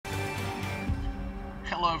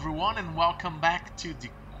Hello everyone and welcome back to the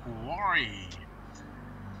Quarry.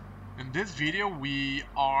 In this video we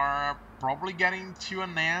are probably getting to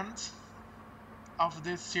an end of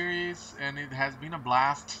this series and it has been a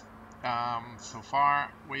blast. So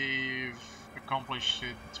far we've accomplished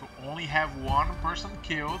it to only have one person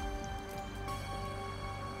killed.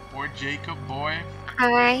 Poor Jacob boy.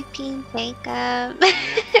 R.I.P. Jacob.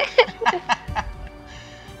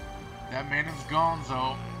 That man is gone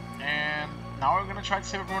though, and now we're gonna try to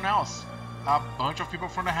save everyone else. A bunch of people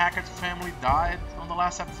from the Hackett family died on the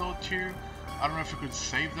last episode too. I don't know if we could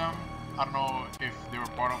save them. I don't know if they were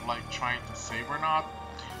part of like trying to save or not.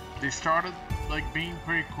 They started like being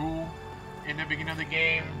pretty cool in the beginning of the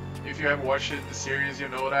game. If you have watched the series, you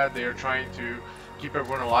know that they are trying to keep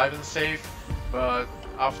everyone alive and safe. But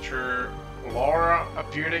after Laura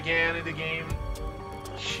appeared again in the game,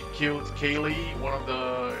 she killed Kaylee, one of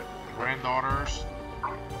the granddaughters,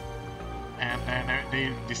 and then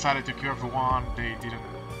they decided to kill everyone. They didn't,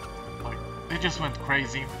 like, they just went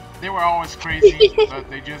crazy. They were always crazy, but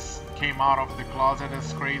they just came out of the closet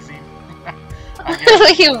as crazy.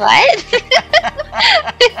 Wait, what?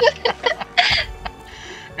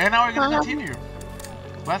 And now we're gonna continue.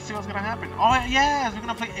 Let's see what's gonna happen. Oh yes, we're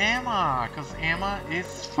gonna play Emma, because Emma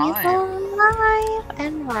is fine. She's alive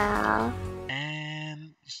and well.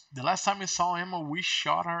 And the last time we saw Emma, we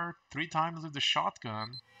shot her 3 times with the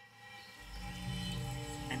shotgun.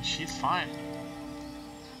 And she's fine.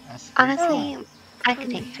 That's pretty Honestly, cool. I could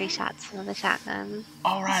take 3 shots with a shotgun.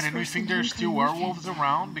 Alright, and we think there's still werewolves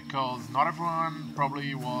around because not everyone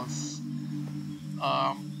probably was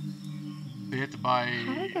bit by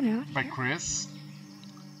Chris.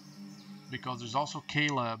 Because there's also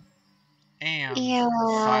Caleb and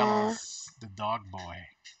Silas, the dog boy,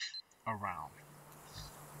 around.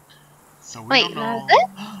 So we don't know.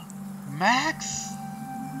 Max?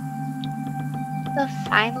 The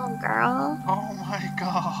final girl? Oh my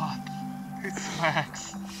god. It's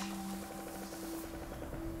Max.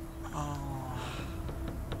 Oh.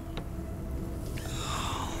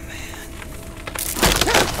 Oh man.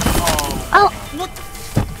 Oh.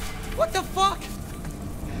 What the fuck?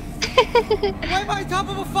 Why am I on top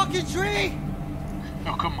of a fucking tree?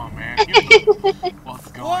 Oh come on, man. You know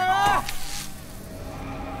what's going on?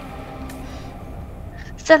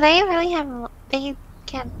 So they really they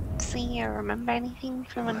can't see or remember anything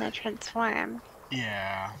from when they're transformed.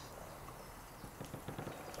 Yeah.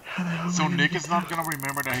 So Nick is not gonna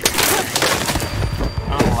remember that he can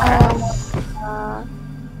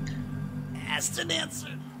Asked and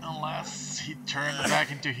answered. Unless he turned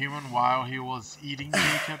back into human while he was eating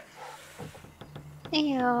Jacob.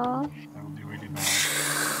 Ew. That would be really bad.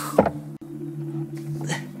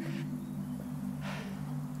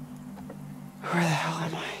 Where the hell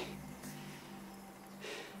am I?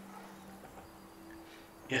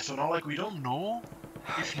 Yeah, so now like we don't know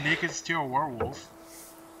if Nick is still a werewolf.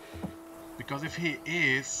 Because if he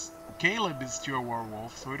is, Caleb is still a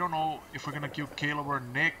werewolf, so we don't know if we're gonna kill Caleb or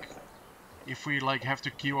Nick. If we like have to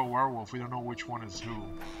kill a werewolf, we don't know which one is who.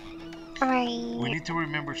 Right. We need to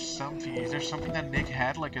remember something. Is there something that Nick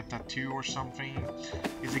had, like a tattoo or something?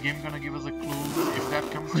 Is the game gonna give us a clue if that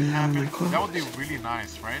comes to happen? That would be really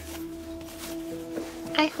nice, right?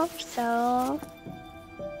 I hope so.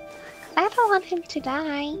 I don't want him to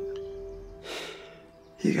die.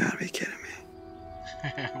 You gotta be kidding me.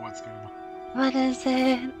 What's going on? What is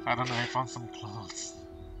it? I don't know, I found some clothes.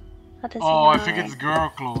 What is Oh, it? I think it's girl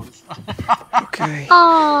clothes. Okay.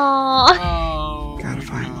 Oh, Oh, Gotta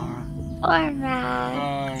find Laura. poor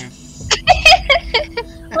man. nice.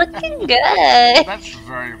 Looking good. That's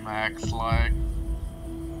very Max-like.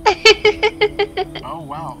 Oh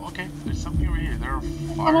wow, okay, there's something over here. There are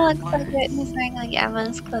Kinda looks like fireplaces. he's wearing like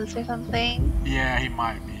Emma's clothes or something. Yeah, he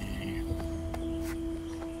might be.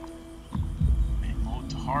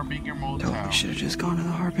 Harbinger Motel. We should have just gone to the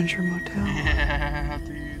Harbinger Motel. Yeah,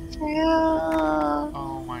 dude. True.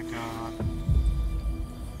 Oh my god.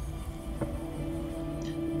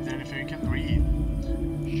 Is there anything you can read?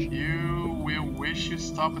 You will wish you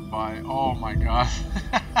stopped by. Oh my god.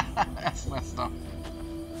 That's messed up.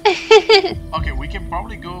 Okay, we can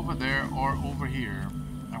probably go over there or over here.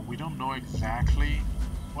 And we don't know exactly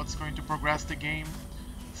what's going to progress the game.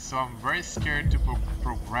 So I'm very scared to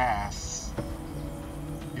progress.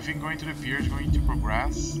 You think going to the pier is going to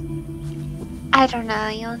progress? I don't know,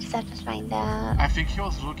 you'll just have to find out. I think he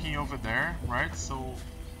was looking over there, right? So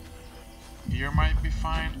pier might be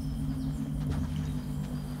fine.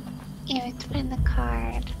 You have to find the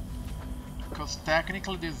card. Because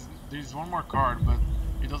technically there's one more card, but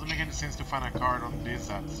it doesn't make any sense to find a card on this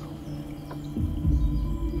episode.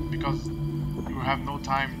 Because you have no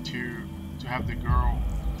time to to have the girl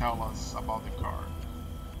tell us about the card.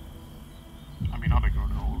 I mean, not the girl,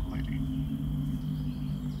 the old lady.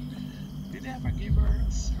 Did they ever give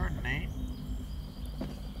us her name?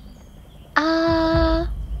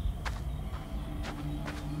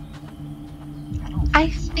 I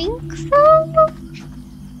think so.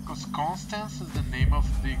 Because Constance is the name of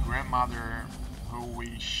the grandmother who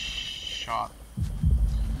we shot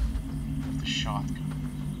with the shotgun.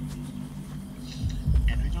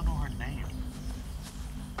 And we don't know her name.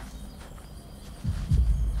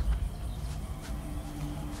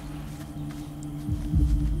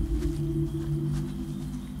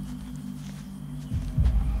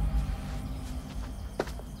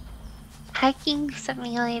 Hiking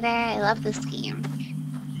simulator. I love this game.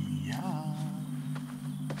 Yeah.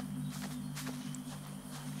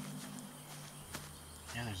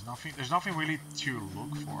 Yeah, there's nothing really to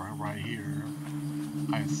look for right here,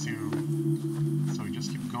 I assume. So we just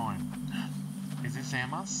keep going. Is this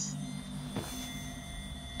Emma's?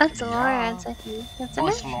 That's Yeah. Laura's, I think. Isn't Oh, it?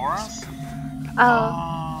 it's Laura's?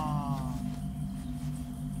 Oh.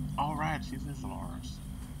 Alright, this is Laura's.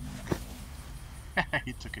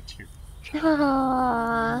 He took it too.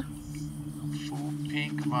 Aww. Full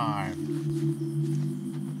pink vibe.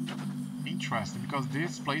 Interesting, because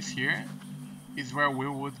this place here is where we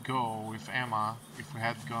would go with Emma if we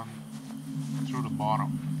had gone through the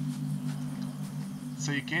bottom.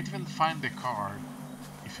 So you can't even find the card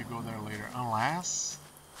if you go there later, unless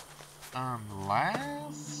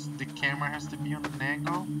the camera has to be on an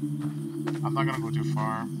angle. I'm not gonna go too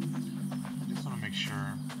far. I just want to make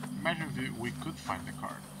sure. Imagine if we could find the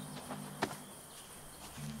card.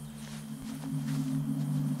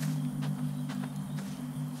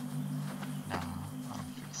 Nah, I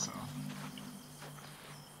don't think so.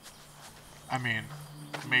 I mean,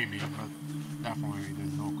 maybe, but definitely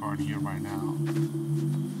there's no card here right now.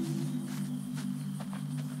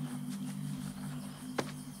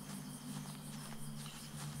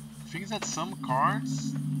 The thing is that some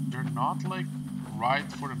cards, they're not like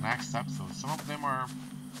right for the next episode. Some of them are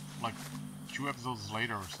like 2 episodes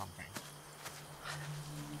later or something.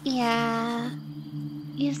 Yeah.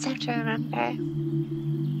 You just have to remember.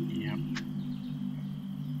 Yep.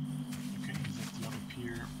 Okay, is that the other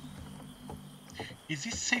pier? Is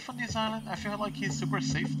he safe on this island? I feel like he's super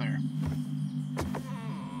safe there.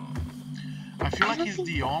 I feel like he's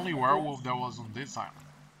the only werewolf that was on this island.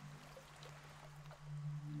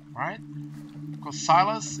 Right? Because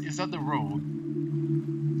Silas is at the road,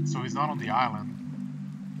 so he's not on the island.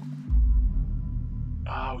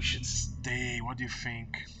 Oh, we should stay. What do you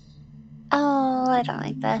think? Oh, I don't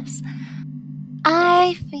like this.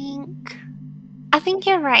 I think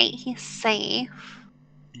you're right. He's safe.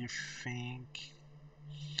 You think?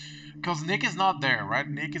 Because Nick is not there, right?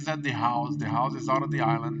 Nick is at the house. The house is out of the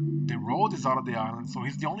island. The road is out of the island, so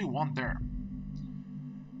he's the only one there.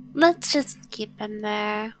 Let's just keep him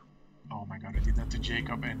there. Oh my god, I did that to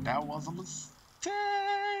Jacob, and that was a mistake!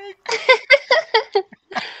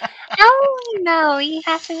 How will we know? You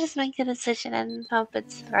have to just make a decision and hope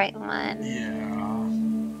it's the right one. Yeah.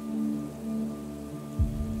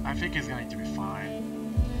 I think he's going to be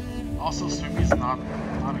fine. Also, Swimmy's not a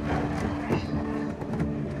good boy.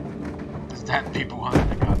 There's dead people under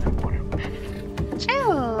the goddamn water.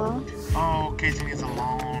 True. Oh, Caitlin is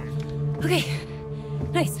alone. Okay,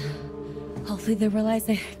 nice. Hopefully they realize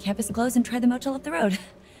the campus closed and try the motel up the road.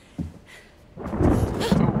 Oh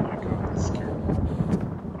my god, that's scary.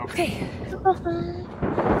 Okay.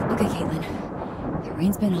 Okay, Caitlin. The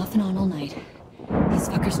rain's been off and on all night. These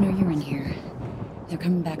fuckers know you're in here. They're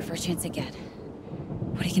coming back first chance they get.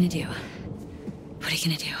 What are you gonna do? What are you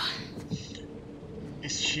gonna do?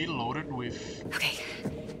 Is she loaded with... Okay.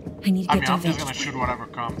 I need to get to I'm just vantage gonna shoot whatever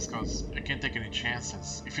comes, because I can't take any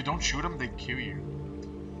chances. If you don't shoot them, they kill you.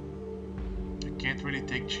 You can't really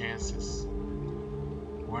take chances.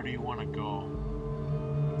 Where do you want to go?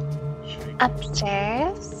 Should we...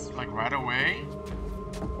 Upstairs? Like right away?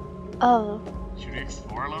 Oh. Should we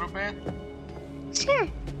explore a little bit? Sure.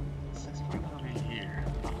 Since we're gonna be here,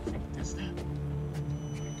 I don't think this...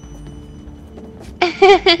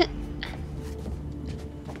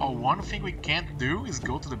 Oh, one thing we can't do is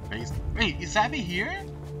go to the basement. Wait, is Abby here?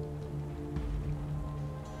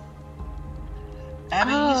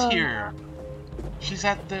 Abby is here. She's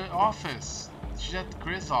at the office. She's at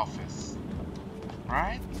Chris' office.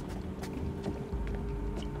 Right?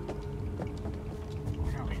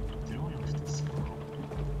 What are we doing with this girl?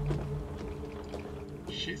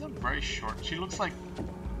 She's not very short. She looks like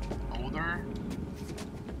older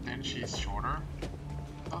than she's shorter,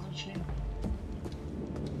 doesn't she?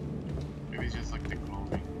 Maybe it's just like the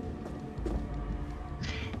clothing.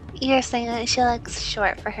 You're saying that she looks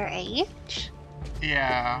short for her age?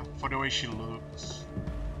 Yeah, for the way she looks.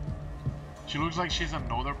 She looks like she's an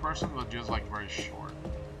older person, but just like very short.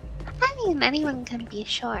 I mean, anyone can be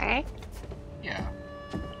short. Yeah.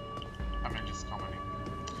 I mean, just commenting.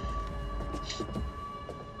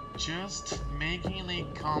 Just making a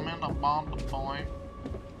comment about the boy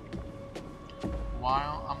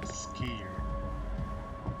while I'm scared.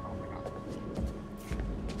 Oh my god.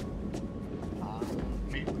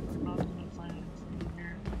 Maybe we're not gonna find anything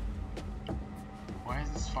here. Why is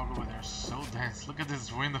this fog over there so dense? Look at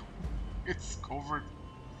this window. It's covered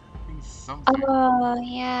in something. Oh,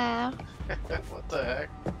 yeah. What the heck?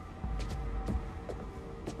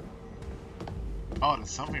 Oh,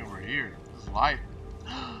 there's something over here. There's light.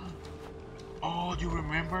 Oh, do you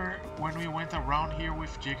remember when we went around here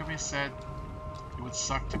with Jacob and said it would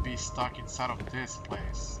suck to be stuck inside of this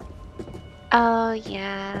place? Oh,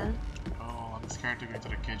 yeah. Oh, I'm scared to go into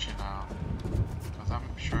the kitchen now. Because I'm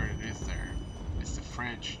sure it is there. It's the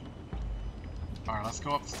fridge. Alright, let's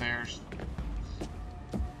go upstairs.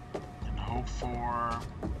 And hope for...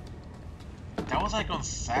 That was like on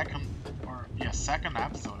second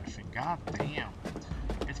episode, I think. God damn.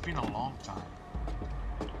 It's been a long time.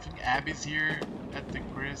 I think Abby's here at the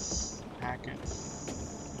Chris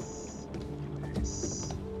Hackett's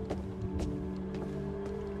place.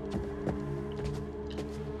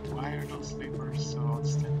 Why are those papers so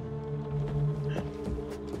outstanding?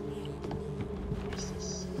 What is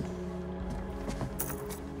this?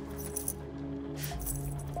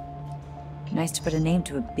 Nice to put a name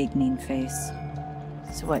to a big mean face.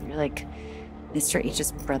 So what, you're like Mr.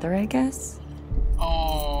 H's brother, I guess?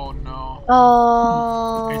 Oh no.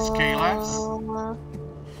 Oh. It's Caleb's?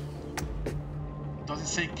 Does it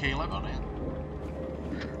say Caleb on it?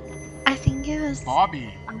 I think it was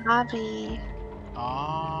Bobby. Bobby.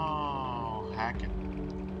 Oh, Hackett.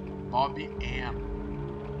 Bobby Ann.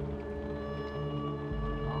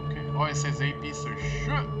 Okay. Oh, it says AP, so shit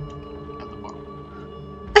at the bottom.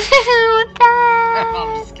 What the? No,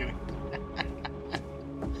 I'm just kidding.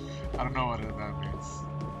 I don't know what that means.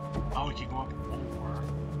 Oh, we can go up more.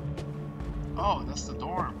 Oh, that's the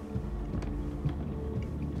dorm.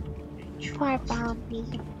 Poor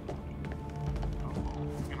Bobby. Oh,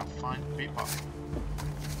 we're gonna find paper.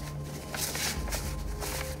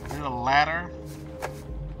 Is it a ladder?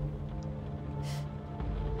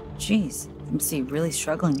 Jeez, them see really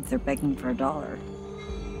struggling if they're begging for $1.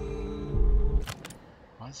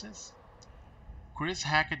 What is this? Chris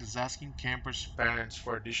Hackett is asking campers' parents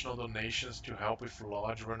for additional donations to help with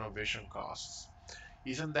lodge renovation costs.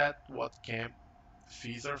 Isn't that what camp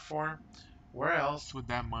fees are for? Where else would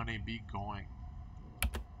that money be going?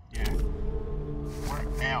 Yeah. Where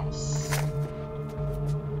else?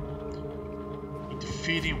 Into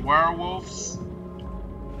feeding werewolves?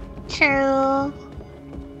 True.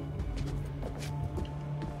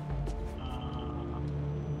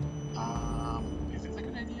 Is this a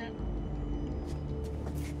good idea?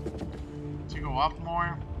 To go up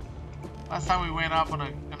more? Last time we went up on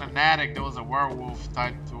an attic, there was a werewolf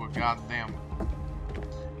tied to a goddamn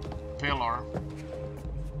pillar.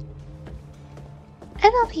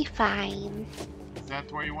 It'll be fine. Is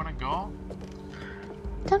that where you want to go?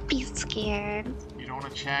 Don't be scared. You don't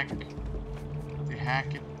want to check the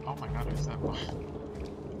Hackett? Oh my god, who's that?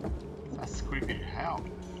 That's creepy as hell.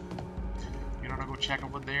 You don't want to go check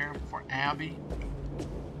over there for Abby?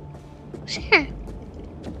 Sure.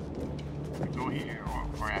 We go here or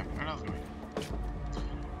for Abby? Or let's go here.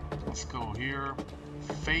 Let's go here.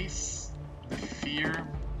 Face the fear.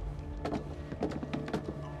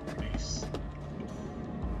 Please.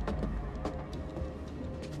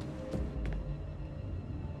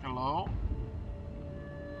 Hello?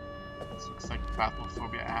 This looks like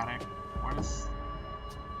Bathmophobia attic. What is...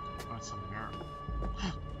 Oh, it's a mirror.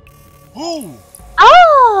 Oh!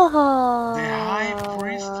 Oh! The High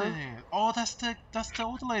Priestess! Oh, that's the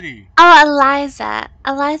old lady! Oh, Eliza.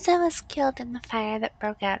 Eliza was killed in the fire that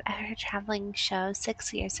broke out at her traveling show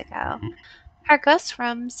 6 years ago. Her ghost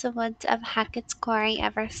roams the woods of Hackett's Quarry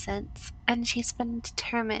ever since, and she's been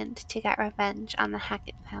determined to get revenge on the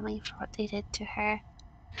Hackett family for what they did to her.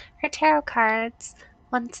 Her tarot cards,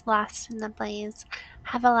 once lost in the blaze,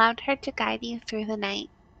 have allowed her to guide you through the night,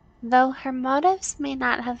 though her motives may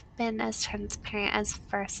not have been as transparent as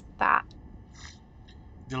first thought.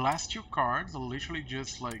 The last two cards are literally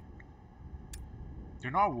just like...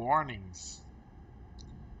 They're not warnings.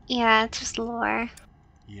 Yeah, it's just lore.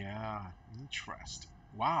 Yeah, interesting.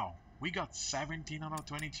 Wow, we got 17 out of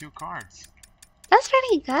 22 cards. That's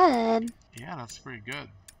pretty good. Yeah, that's pretty good.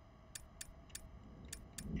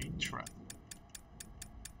 Interesting.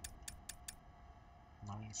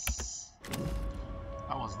 Nice.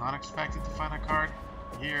 I was not expecting to find a card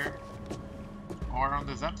here or on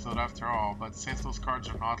this episode after all, but since those cards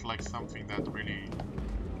are not like something that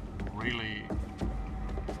really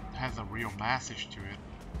has a real message to it.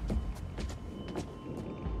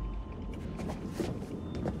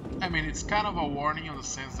 I mean, it's kind of a warning in the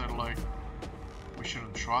sense that like we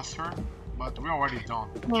shouldn't trust her, but we already don't.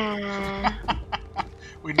 Yeah.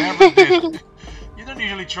 We never did. You don't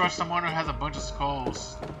usually trust someone who has a bunch of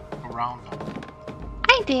skulls around them.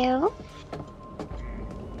 I do.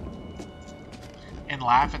 And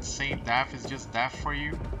laugh at saying death is just death for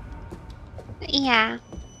you? Yeah.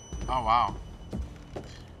 Oh wow.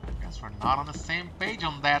 Guess we're not on the same page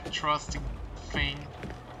on that trusting thing.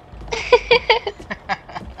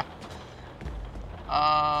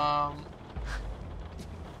 How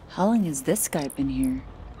long has this guy been here?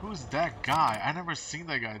 Who's that guy? I never seen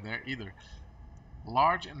that guy there either.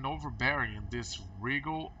 Large and overbearing, this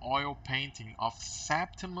regal oil painting of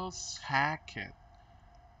Septimus Hackett.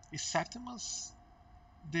 Is Septimus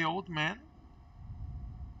the old man?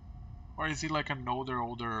 Or is he like an older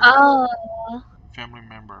Oh, family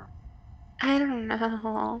member? I don't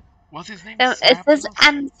know. What's his name? No, it says Septimus?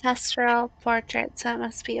 ancestral portrait, so it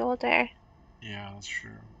must be older. Yeah, that's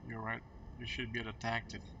true. You're right. You should be a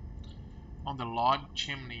detective. On the log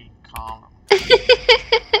chimney column.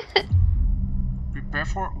 Prepare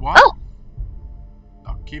for what? Oh!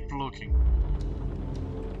 I'll keep looking.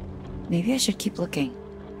 Maybe I should keep looking.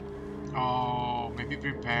 Oh, maybe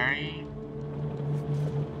preparing.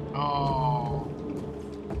 Oh.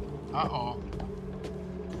 Uh-oh.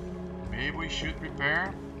 Maybe we should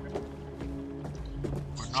prepare.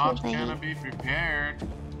 We're not gonna be prepared.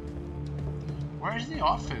 Where's the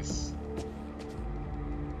office?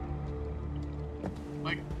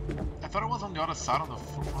 Like, I thought it was on the other side on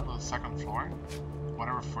the second floor.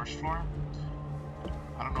 Whatever, first floor.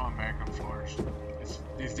 I don't know American floors.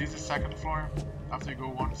 Is this the second floor? After you go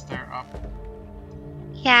one stair up?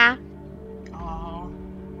 Yeah. Oh.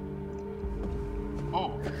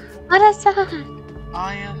 Oh. What is that?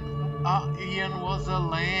 Ian was a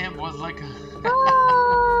lamb. Was like a.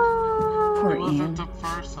 Oh. Poor He wasn't Ian. a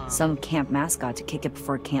person. Some camp mascot to kick it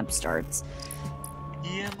before camp starts.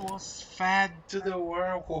 Ian was fed to the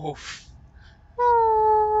werewolf.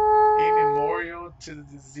 Oh. In memorial to the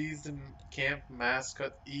diseased camp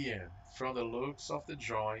mascot Ian. From the looks of the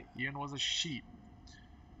drawing, Ian was a sheep.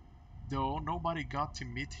 Though nobody got to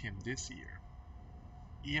meet him this year.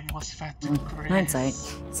 Ian was fed to grass. Hindsight.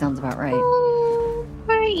 Sounds about right. Oh,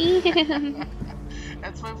 poor Ian.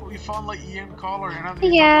 That's why we found like Ian collar and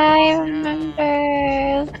everything. Yeah, I remember.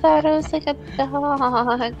 I thought it was like a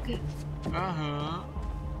dog. Uh-huh.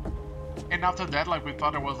 And after that, like, we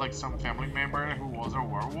thought it was like some family member who was a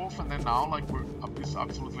werewolf, and then now, like, we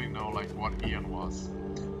absolutely know like what Ian was.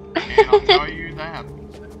 And I'll tell you that.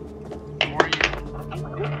 Poor Ian.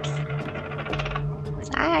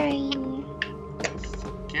 Sorry.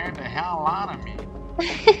 Scared the hell out of me.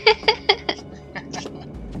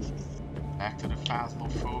 Back to the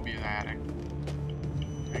phasmophobia attic.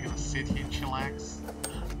 We're gonna sit here and chillax.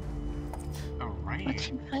 Oh, rain. What's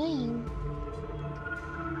she playing?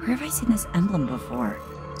 Where have I seen this emblem before?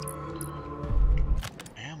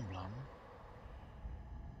 Emblem?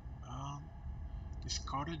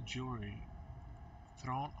 Discarded jewelry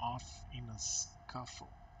thrown off in a scuffle.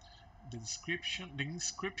 The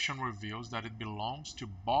inscription reveals that it belongs to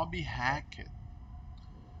Bobby Hackett.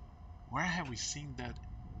 Where have we seen that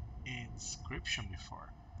inscription before?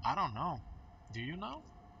 I don't know. Do you know?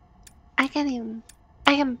 I can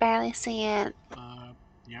barely see it.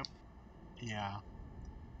 Yep. Yeah.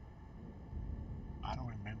 I don't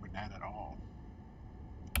remember that at all.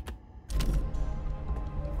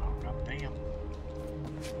 Oh, goddamn.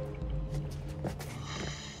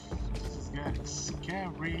 This is getting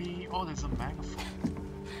scary. Oh, there's a megaphone.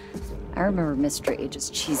 I remember Mr. H's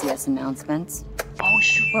cheesy-ass announcements. Oh,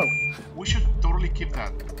 shoot. Whoa. We should totally keep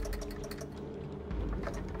that.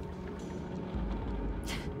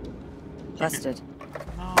 Busted.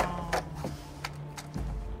 No.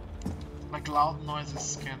 Like loud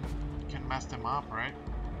noises can mess them up, right?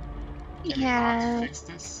 Can we not Yeah. fix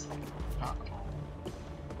this? Uh-oh.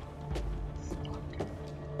 It's not good.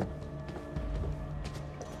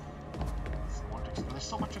 There's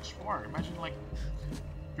so much to explore. Imagine like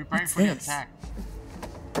preparing What's for the this? attack.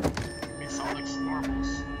 Miss all the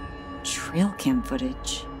explorables. Trail cam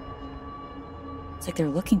footage. It's like they're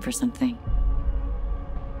looking for something.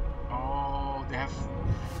 Oh, they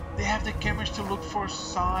have the cameras to look for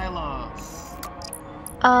Silas.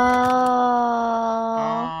 Oh.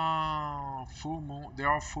 Oh, full moon. They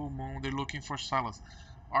are full moon. They're looking for Silas.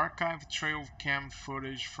 Archive trail cam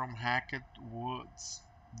footage from Hackett Woods,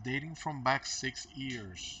 dating from back 6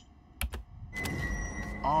 years.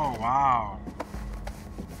 Oh wow.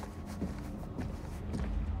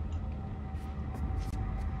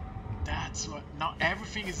 That's what. Now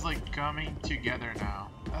everything is like coming together now.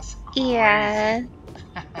 That's crazy. Yeah.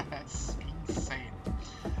 That's insane.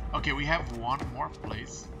 Okay, we have one more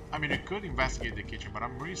place. I mean, we could investigate the kitchen, but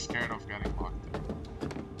I'm really scared of getting locked in.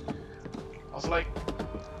 I was like,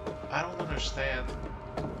 I don't understand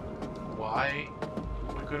why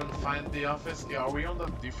we couldn't find the office. Yeah, are we on a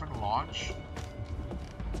different launch?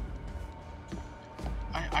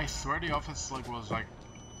 I swear the office like was like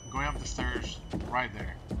going up the stairs right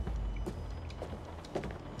there.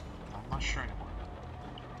 I'm not sure anymore.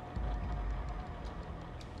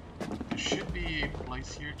 There should be a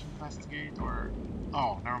place here to investigate, or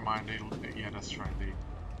oh, never mind. Yeah, that's right.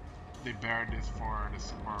 They buried this for the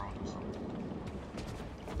squirrels or something.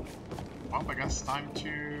 Well, I guess it's time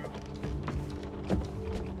to.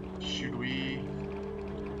 Should we?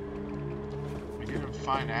 We didn't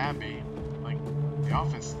find Abby. Like the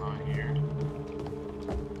office is not here,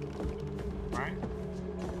 right?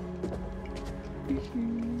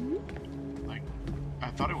 Like I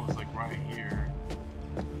thought it was like right here.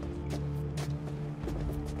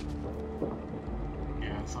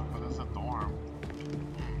 Yeah, it's not, but it's a dorm.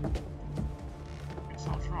 Guess I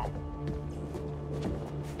was wrong.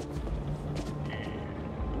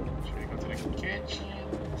 And should we go to the kitchen?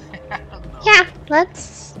 I don't know. Yeah,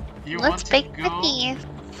 let's Want to bake go? cookies.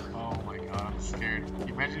 Oh my god, I'm scared.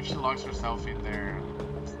 Imagine if she locks herself in there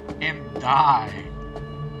and die.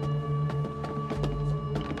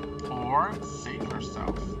 Or save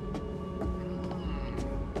herself.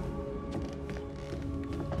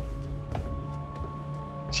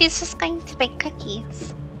 She's just going to bake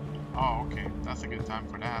cookies. Oh, okay. That's a good time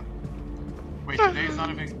for that. Wait, today is not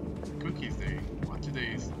even cookies day. What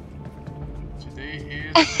today is? Today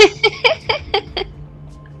is...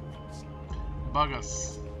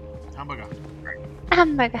 Buggers. Hamburger.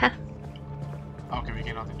 Hamburger. Okay, we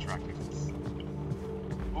cannot interact with this.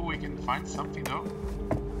 Oh, we can find something though.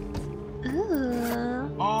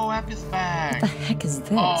 Ooh. Oh, Happy's back. What the heck is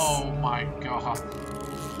this? Oh my god.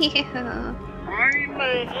 Ew. I'm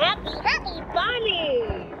a happy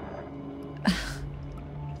bunny!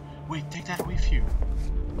 Wait, take that with you.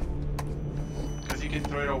 Because you can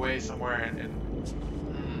throw it away somewhere and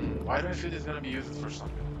why do I feel it's gonna be used for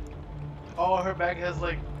something? Oh, her bag has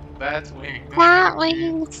like bat wings. Bat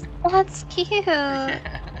wings. That's cute. Yeah.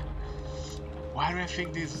 Why do I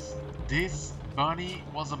think this bunny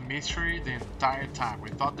was a mystery the entire time? We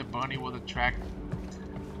thought the bunny would attract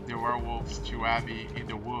the werewolves to Abby in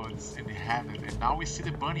the woods, and they haven't. And now we see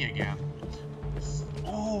the bunny again.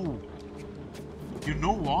 Oh, you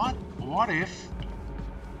know what? What if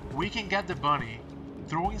we can get the bunny,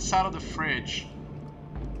 throw inside of the fridge,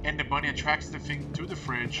 and the bunny attracts the thing to the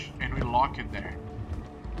fridge, and we lock it there?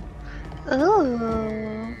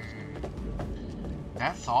 Ooh.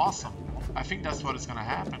 That's awesome. I think that's what is gonna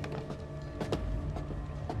happen.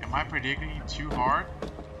 Am I predicting it too hard?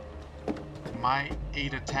 Am I a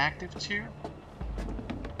detective too?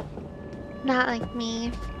 Not like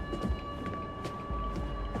me.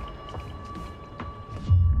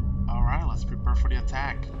 Alright, let's prepare for the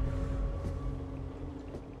attack.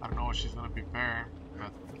 I don't know what she's gonna prepare,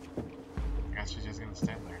 but I guess she's just gonna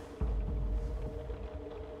stand there.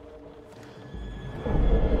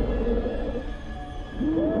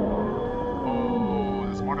 Oh,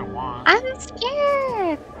 there's more than one. I'm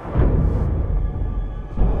scared.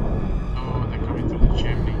 Oh, they're coming through the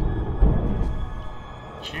chimney.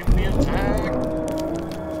 Chimney attack!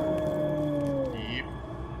 Yep.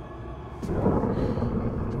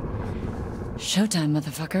 Showtime,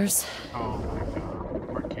 motherfuckers. Oh my god.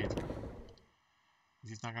 Poor kid. Is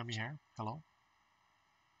he not gonna be here? Hello?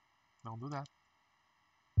 Don't do that.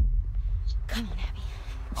 Come on, Abby.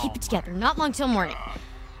 Keep Oh it together. Not long till morning. God.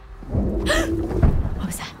 What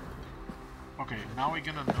was that? Okay, now we're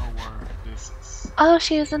gonna know where this is. Oh,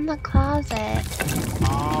 she was in the closet.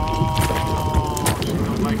 Oh, she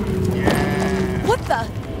looks like, yeah. What the?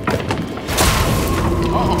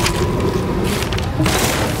 Oh,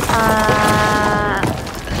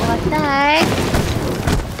 What the heck?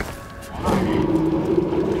 why?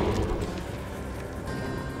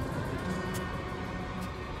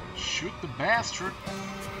 Shoot the bastard. Oh,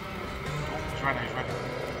 he's right there, he's right there.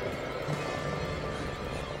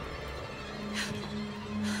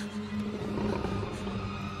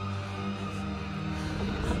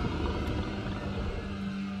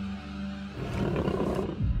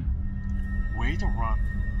 Way to run.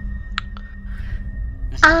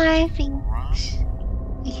 There's no I reason to think. run.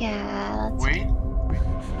 Yeah, let's Wait.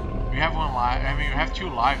 We have one life. I mean, we have 2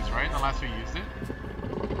 lives, right? Unless we used it.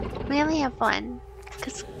 we only have one.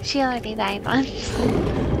 Because she already died once.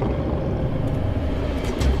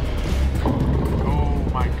 Oh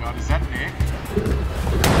my god, is that Nick?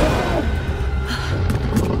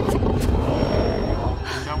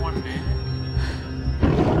 Is that one Nick?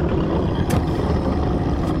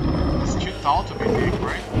 It's too tall to be Nick,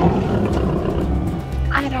 right?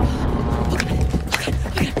 I don't know.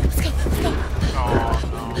 Oh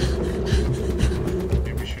no.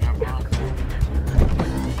 Maybe we should have run.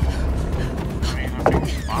 I mean, I think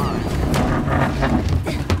it's fine.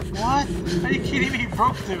 What? Are you kidding me? He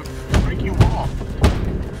broke the freaking wall.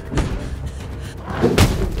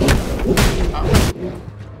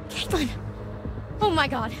 Caitlin! Oh my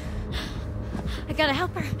god. I gotta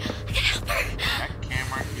help her. That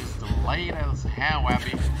camera is delayed as hell,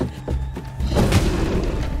 Abby.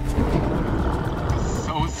 It's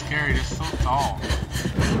so scary, it's so tall.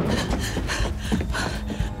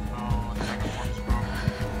 Oh, the microphone is broken.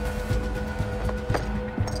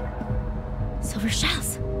 Silver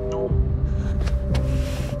shells. No.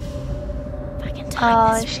 If I can time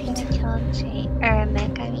Oh, this is she right. gonna kill Jake? Or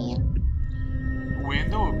Nick, I mean.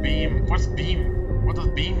 Window or beam? What's beam? What does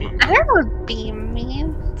beam mean? I don't know what beam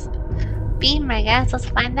means. Beam, I guess. Let's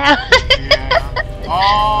find out. Yeah.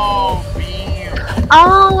 Oh, beam.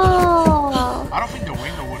 Oh! I don't think the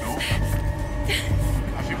window would open.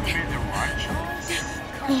 I think we made the right choice.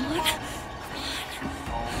 Oh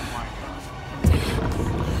my god.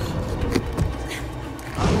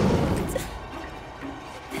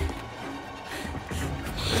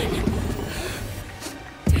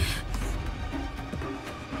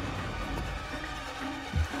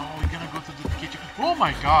 Oh, we're gonna go to the kitchen. Oh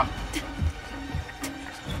my god.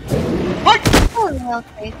 What? Oh, a little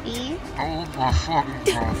creepy. Oh my fucking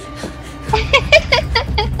god.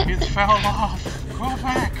 It fell off. Go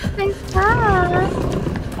back. I saw.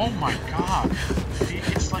 Oh my god.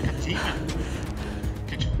 It's like a demon.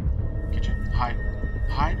 Kitchen. Kitchen. Hide.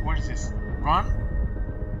 Hide? What is this? Run?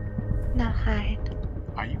 No, hide.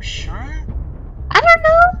 Are you sure? I don't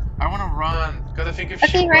know. I wanna run. Because I think if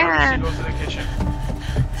Okay, she runs, she run. goes to the kitchen.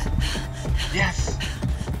 Yes!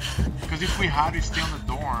 Because if we hide, we stay on the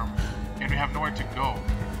dorm. And we have nowhere to go.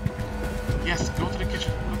 Yes, go to the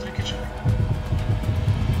kitchen. Go to the kitchen.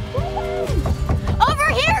 Over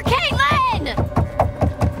here, Caitlin!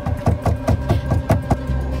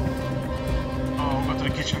 Oh, go to the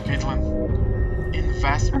kitchen, Caitlin.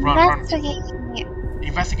 Run. Investigating.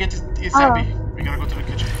 Investigate is Oh. Abby. We gotta go to the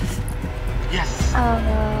kitchen. Yes!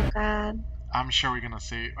 Oh, God. I'm sure we're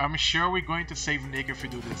going to save Nick if we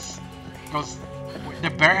do this. Because the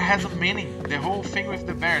bear has a meaning. The whole thing with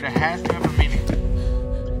the bear, that has to have a meaning.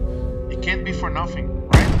 It can't be for nothing,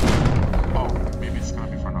 right? Oh, maybe it's gonna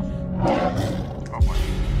be for nothing. Oh boy.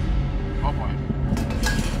 Oh boy.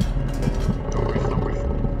 Don't breathe, don't breathe.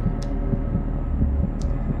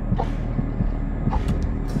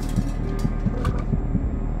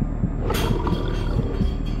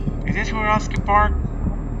 Is this Jurassic Park?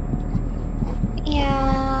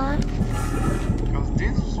 Yeah. Because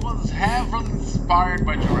this was heavily inspired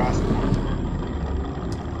by Jurassic Park.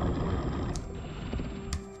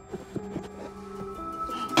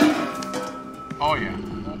 Oh yeah.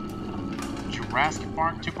 Jurassic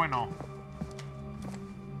Park 2.0.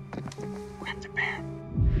 Grab the bear.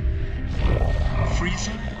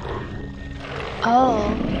 Freezer? Oh.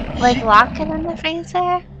 Like lock it in the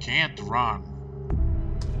freezer? Can't run.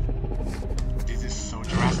 This is so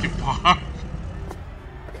Jurassic Park.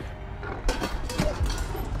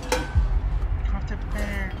 Grab the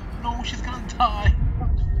bear. No, she's gonna die.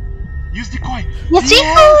 Use decoy.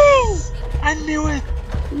 Yes! I knew it.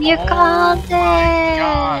 You Oh called it! my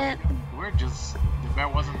God. We're just... The bear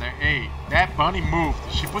wasn't there. Hey, that bunny moved.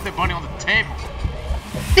 She put the bunny on the table.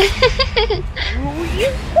 Will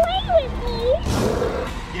you play with me?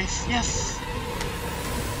 Yes, yes.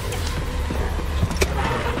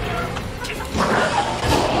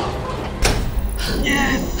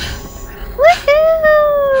 Yes!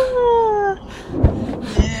 Woohoo!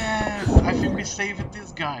 Yes! I think we saved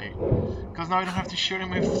this guy. Because now I don't have to shoot him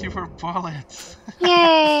with silver bullets.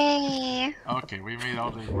 Yay! Okay, we made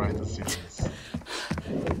all the right decisions.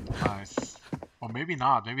 Nice. Or maybe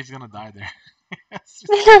not. Maybe he's gonna die there.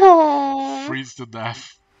 No. Freeze to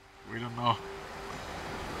death. We don't know.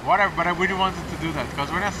 Whatever, but I really wanted to do that. Because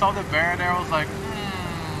when I saw the bear there, I was like,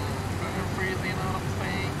 better freezing out of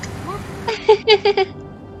thing.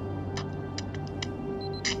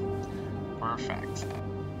 Perfect.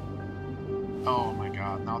 Oh my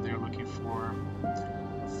god, now they're looking for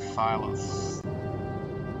Silas.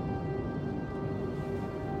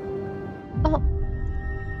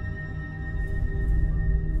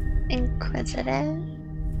 Inquisitive.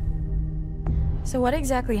 So what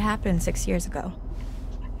exactly happened 6 years ago?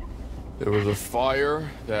 There was a fire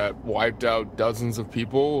that wiped out dozens of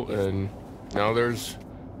people, and now there's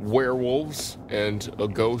werewolves and a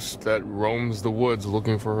ghost that roams the woods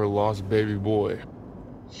looking for her lost baby boy.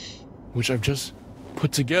 Which I've just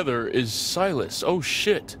put together is Silas. Oh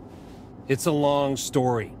shit. It's a long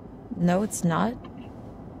story. No, it's not.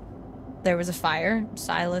 There was a fire.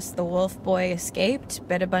 Silas the wolf boy escaped,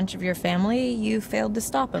 bit a bunch of your family. You failed to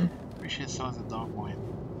stop him. Appreciate Silas the dog boy.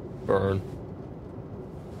 Burn.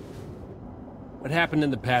 What happened in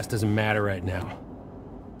the past doesn't matter right now.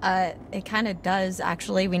 It kind of does,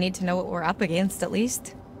 actually. We need to know what we're up against, at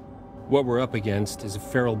least. What we're up against is a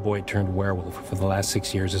feral boy turned werewolf who for the last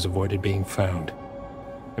 6 years has avoided being found.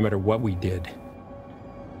 No matter what we did.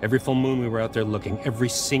 Every full moon we were out there looking. Every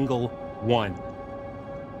single one.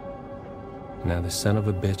 Now the son of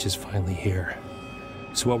a bitch is finally here.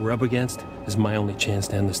 So what we're up against is my only chance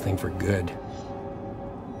to end this thing for good.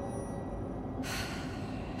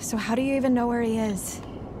 So how do you even know where he is?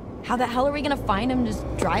 How the hell are we gonna find him just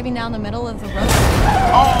driving down the middle of the road?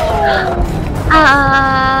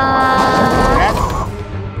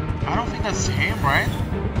 I don't think that's him, right?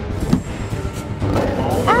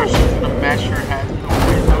 Oh my gosh, she's gonna mash her head in the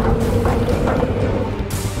window.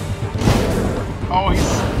 Oh,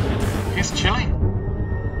 he's chilling.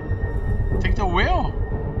 Take the wheel,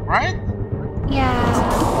 right?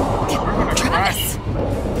 Yeah. We're gonna crash.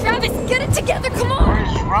 Travis, get it together, come on! Where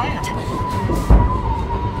is Ryan?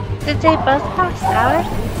 Did they both pass out?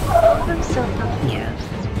 I'm so confused.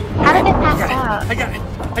 How did they pass out? I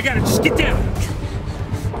got it. Just get down.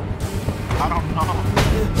 I don't know.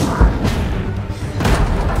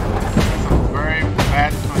 It's a very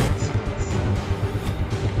bad coincidence.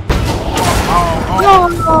 Oh.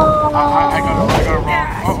 I got it wrong.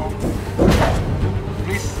 Uh-oh.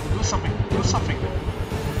 Please, do something. Do something.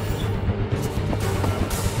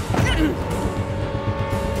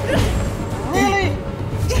 Really?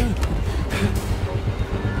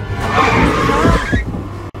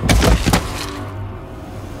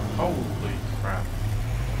 Holy crap.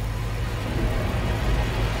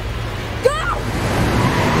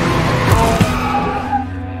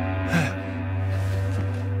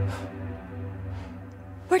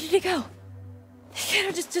 Where did he go? He kind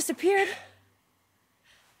of just disappeared.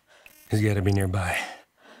 He's gotta be nearby.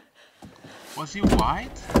 Was he white?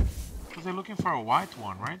 Because they're looking for a white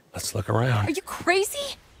one, right? Let's look around. Are you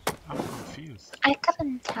crazy? I'm confused. I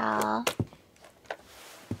couldn't tell.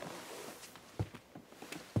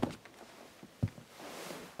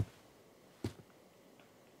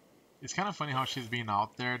 It's kind of funny how she's been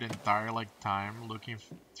out there the entire time looking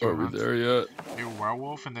to Are we there yet? a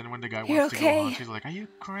werewolf, and then when the guy You're wants to okay. go on, she's like, "Are you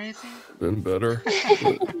crazy?" Been better.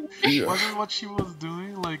 But, yeah. Wasn't what she was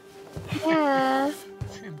doing Yeah.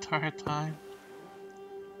 the entire time?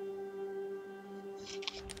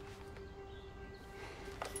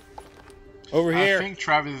 Over I here. think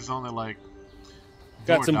Travis is only do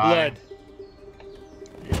Got or some die. blood.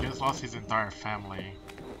 He just lost his entire family.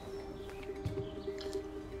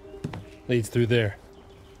 Leads through there.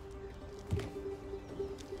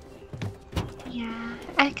 Yeah.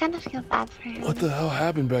 I kind of feel bad for him. What the hell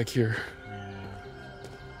happened back here? Yeah.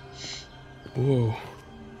 Whoa.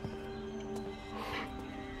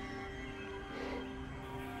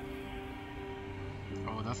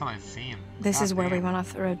 Oh, that's a nice scene. This God is where we damn. went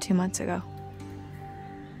off the road 2 months ago.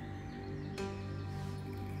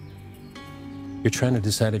 You're trying to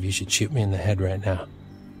decide if you should shoot me in the head right now.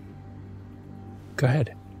 Go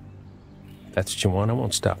ahead. If that's what you want, I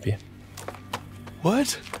won't stop you.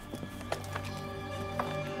 What?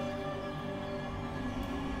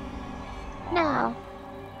 No.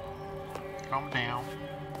 Calm down.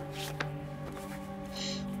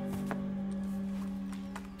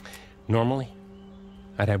 Normally,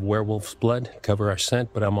 I'd have werewolf's blood cover our scent,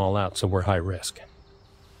 but I'm all out, so we're high risk.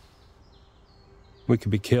 We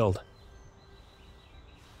could be killed.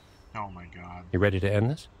 Oh my god. You ready to end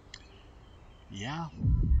this? Yeah.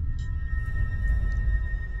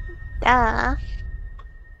 Duh.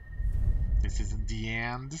 This isn't the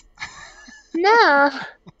end. No.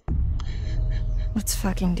 Let's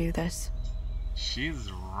fucking do this. She's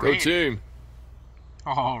Go ready. team.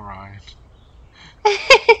 Alright.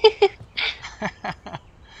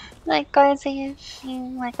 Like, guys, he's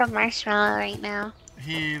being like a marshmallow right now.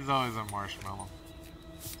 He's always a marshmallow.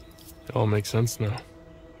 It all makes sense now.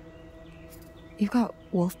 You've got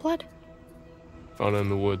wolf blood? Found it in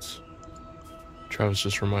the woods. Travis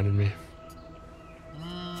just reminded me.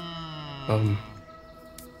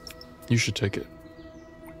 You should take it.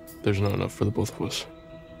 There's not enough for the both of us.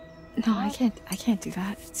 No, I can't do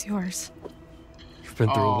that. It's yours. You've been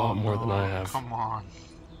through a lot Oh, more than I no, have. come on.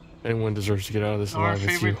 Anyone deserves to get out of this Our alive,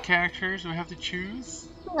 it's you. favorite characters, we have to choose.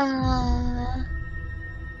 Uh,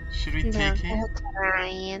 Should we no, take it? it's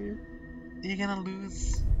Ryan. Are you gonna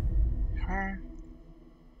lose her?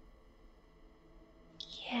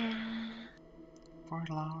 Yeah. Poor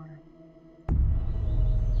Laura.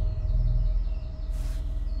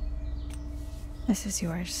 This is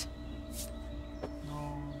yours.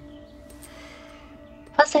 No.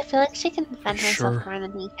 Plus, I feel like she can defend Sure. herself more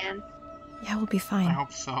than he can. Yeah, we'll be I fine.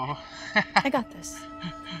 hope so. I got this.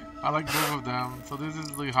 I like both of them, so this is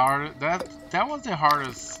the hardest. That was the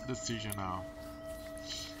hardest decision now.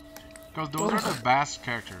 Because those are the best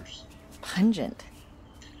characters. Pungent.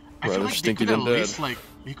 I feel Rather like they stinky could at than dead. least like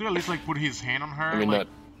he could at least like put his hand on her, I mean, like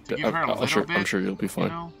to give her a little bit. I'm sure you'll be fine. You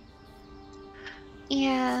know?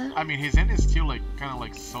 Yeah. I mean, his hand is still like kind of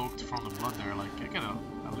like soaked from the blood there. Like you get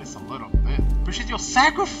at least a little bit. Appreciate your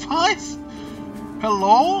sacrifice.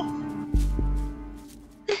 Hello.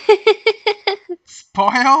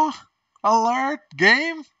 Spoil alert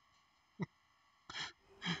game.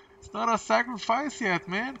 It's not a sacrifice yet,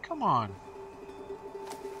 man. Come on.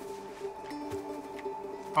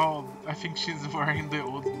 Oh, I think she's wearing the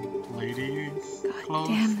old lady's clothes.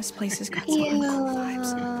 Damn, this place has got some uncool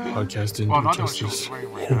vibes. Podcast didn't Well, do not it the one she was justice. wearing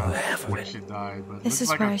I right don't now know half of when it. she died, but This looks is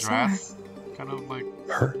like where a I saw her. dress, kind of like.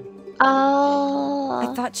 Her? Oh.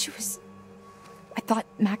 I thought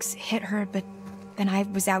Max hit her, but then I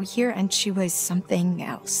was out here and she was something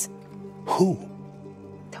else. Who?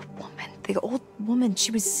 The woman, the old woman,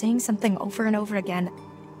 she was saying something over and over again.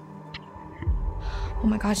 Oh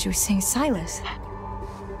my god, she was saying Silas.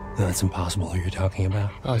 No, that's impossible who you're talking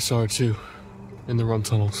about. I saw her too, in the run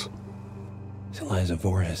tunnels. It's Eliza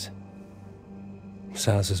Voorhees.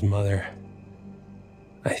 Silas's mother.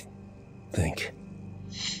 I think.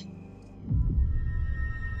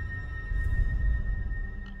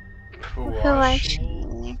 Who was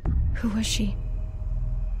she? Who was she?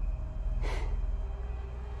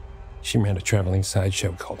 She ran a traveling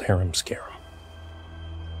sideshow called Harem Scarum.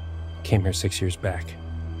 Came here 6 years back.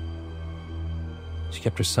 She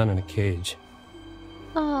kept her son in a cage.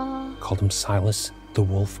 Oh. Called him Silas the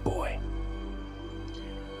Wolf Boy.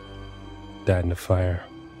 Died in a fire.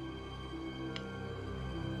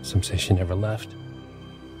 Some say she never left.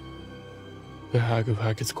 The Hag of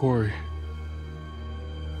Hackett's Quarry.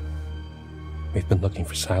 We've been looking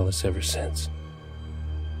for Silas ever since.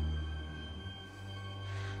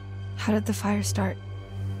 How did the fire start?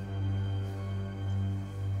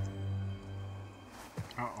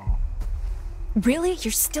 Uh-oh. Really?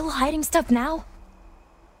 You're still hiding stuff now?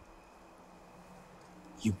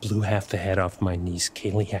 You blew half the head off my niece,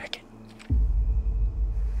 Kaylee Hackett.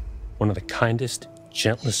 One of the kindest,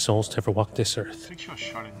 gentlest souls to ever walk this I earth. think she was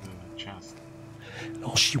shot in the chest. And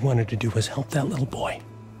all she wanted to do was help that little boy.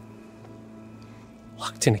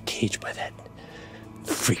 Locked in a cage by that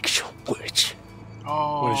freak show witch.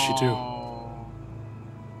 Oh. What did she do?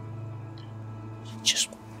 He just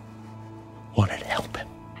wanted to help him.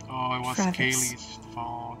 Oh, it was Travis. Kaylee's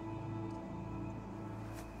fault.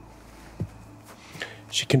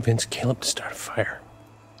 She convinced Caleb to start a fire.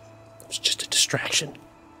 It was just a distraction.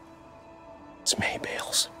 Some hay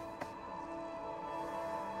bales.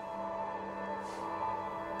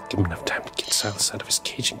 Give him enough time to get Silas out of his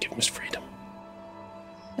cage and give him his freedom.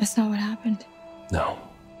 That's not what happened. No.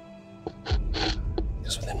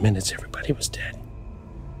 Because within minutes, everybody was dead.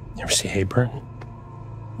 You ever see Hayburn?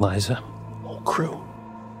 Liza? Whole crew.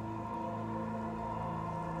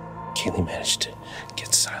 Kaylee managed to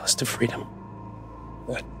get Silas to freedom.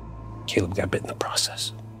 But Caleb got bit in the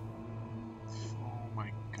process. Oh my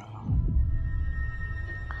god.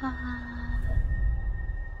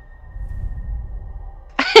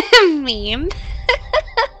 Meme.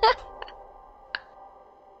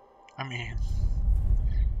 I mean.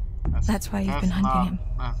 That's why you've been hunting him.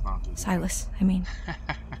 That's not good. Silas, I mean.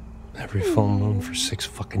 Every full moon for 6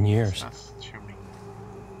 fucking years. That's trimming.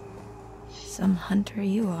 Some hunter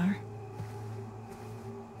you are.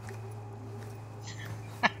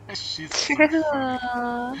 She's True. Listen.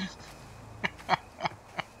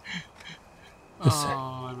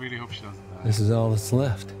 Oh, I really hope she doesn't die. This is all that's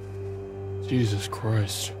left. Jesus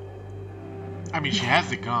Christ. I mean, she has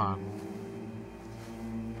the gun.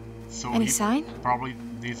 So Any he sign? probably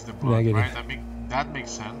needs the blood, Negative. right? That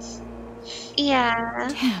makes sense. Yeah.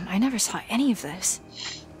 Damn, I never saw any of this.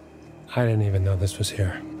 I didn't even know this was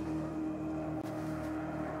here.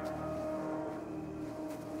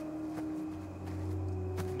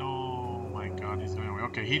 No, my god, he's going away.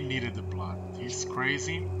 Okay, he needed the blood. He's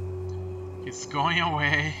crazy. He's going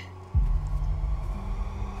away.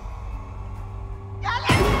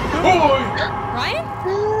 Ryan?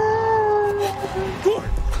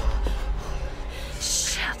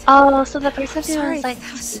 Oh, so the person who Sorry, was like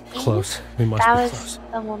that was speaking, Close. We must that be was close.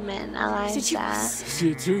 the woman, Did you Eliza.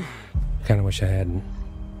 See it too? Kind of wish I hadn't.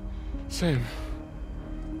 Same.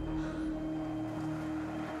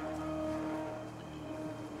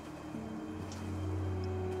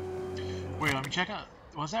 Wait, let me check out.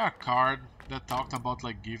 Was there a card that talked about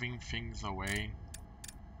like giving things away?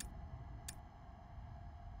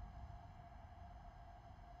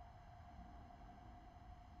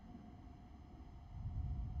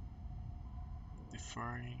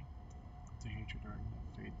 Deferring the hatred or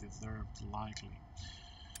fate deserved likely.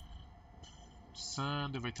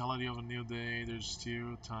 Sun, the vitality of a new day. There's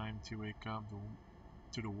still time to wake up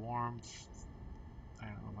to the warmth.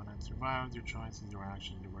 When I survived, your choices, your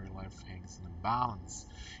actions, your very life hangs in a balance.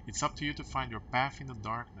 It's up to you to find your path in the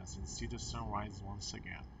darkness and see the sun rise once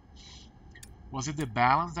again. Was it the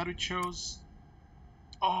balance that we chose?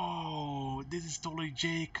 Oh, this is totally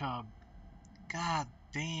Jacob. God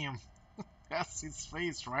damn. That's his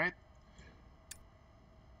face, right?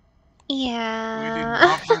 We did Yeah.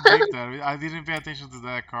 not predict that. I didn't pay attention to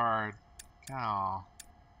that card. Oh.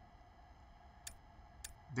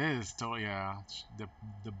 This is totally, yeah.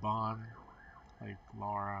 The bond, like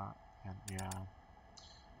Laura, and yeah.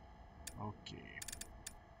 Okay.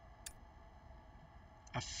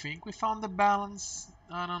 I think we found the balance.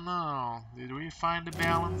 I don't know. Did we find the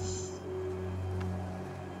balance?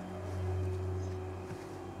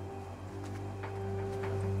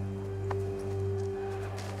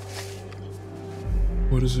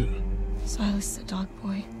 What is it? Silas the dog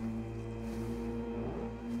boy.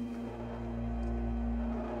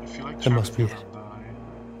 I feel like That must be Trevor's gonna die.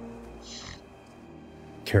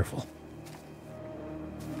 Careful.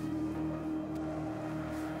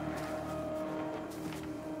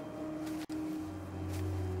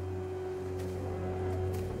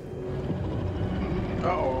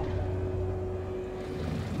 Uh-oh.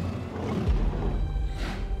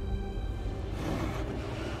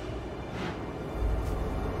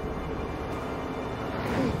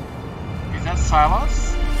 Is that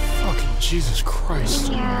Silas? Fucking Jesus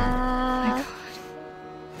Christ. Yeah.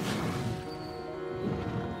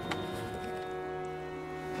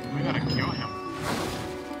 We gotta kill him.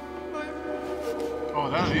 Oh,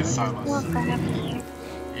 that is Silas. We'll grab you.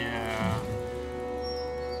 Yeah.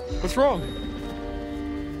 What's wrong?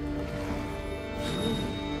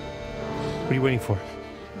 What are you waiting for?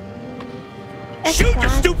 Shoot, you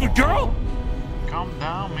stupid girl! Calm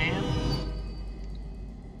down, man.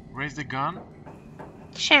 Raise the gun.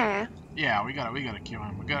 Sure. Yeah, we gotta kill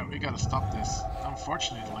him. We gotta stop this.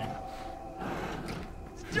 Unfortunately,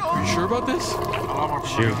 Are you sure about this? a lot more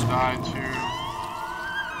people are Shoot. gonna die too.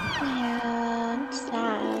 Yeah, it's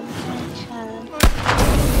sad.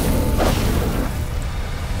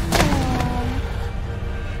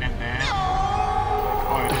 And then,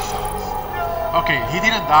 oh, it is Silas. Okay, he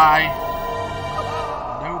didn't die.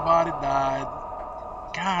 Nobody died.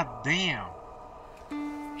 God damn.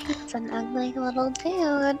 It's an ugly little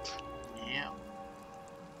dude. Yeah.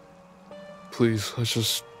 Please, let's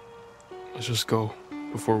just go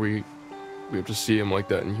before we have to see him like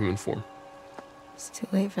that in human form. It's too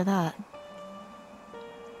late for that.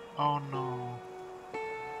 Oh no.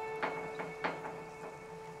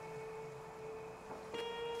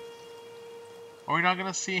 Are we not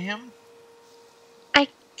gonna see him? I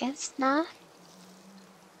guess not.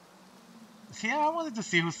 See, I wanted to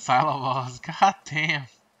see who Silo was. God damn.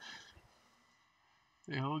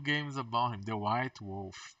 The whole game is about him. The White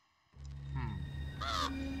Wolf.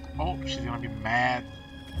 Oh, she's gonna be mad.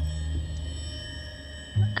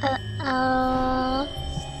 Uh-oh.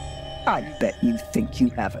 I bet you think you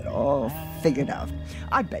have it all figured out.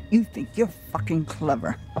 I bet you think you're fucking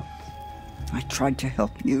clever. I tried to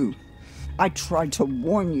help you. I tried to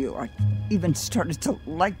warn you. I even started to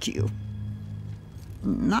like you.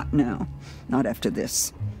 Not now. Not after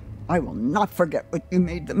this. I will not forget what you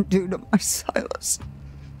made them do to my Silas.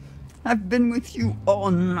 I've been with you all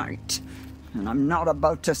night, and I'm not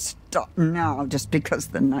about to stop now just because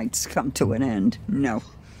the night's come to an end. No.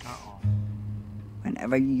 Uh-oh.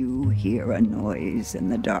 Whenever you hear a noise in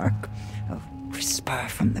the dark, a whisper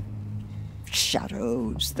from the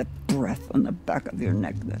shadows, the breath on the back of your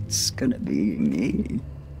neck, that's gonna be me.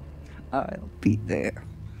 I'll be there.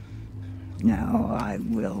 Now I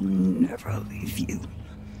will never leave you.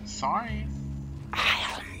 Sorry.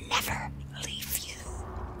 I'll never leave you.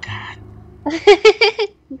 God.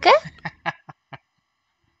 Good.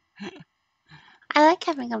 I like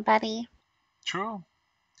having a buddy. True.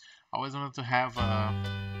 I always wanted to have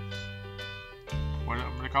what do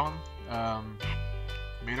they call them?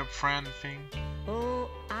 made-up friend thing.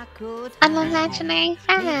 An imaginary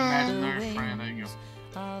friend. Imaginary friend, there you go.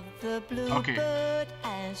 Okay.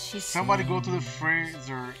 Somebody go to the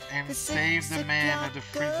freezer and save the man at the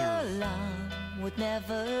freezer. Would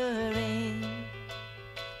never ring,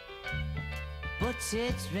 but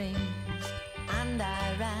it rings, and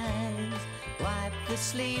I rise, wipe the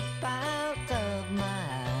sleep out of my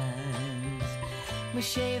eyes. My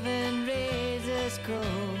shaven razor's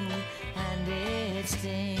cold, and it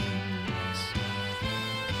stings.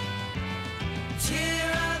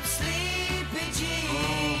 Cheer up, sleepy Jean.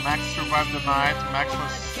 Oh, Max survived the night. Max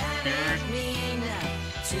was scared.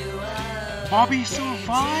 Bobby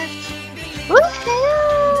survived? Woohoo!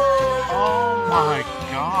 Oh my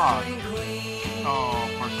god. Oh,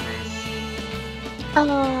 poor Chris.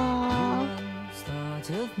 Oh.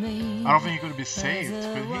 I don't think he could be saved,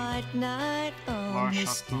 could he? Laura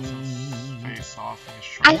shot Wilson's face off in his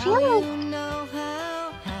shoulder. I feel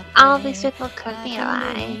like all of these people could be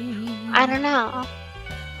alive. I don't know.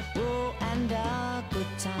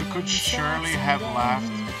 We could surely have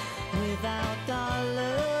laughed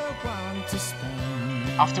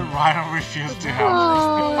after Ryan refused to help.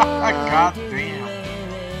 God damn.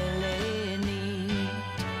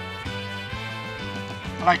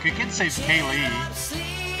 Like, we can save Kaylee.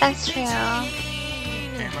 That's true.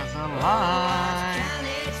 Kayla's alive.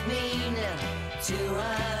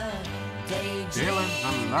 Dylan's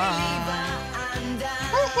alive.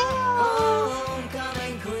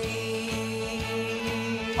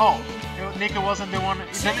 Oh, Nika wasn't the one.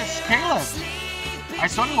 Then it's Caleb. I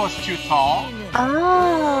thought he was too tall.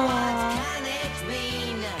 Oh.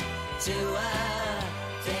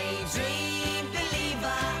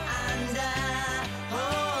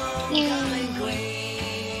 Yay.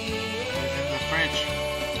 In the fridge.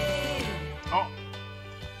 Oh.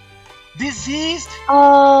 Diseased?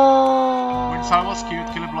 Oh. When Sal was cute,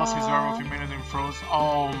 Caleb lost his werewolf immunity and froze.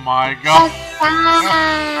 Oh my god.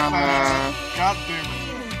 God damn it.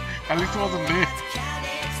 At least it wasn't lit.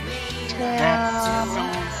 That's so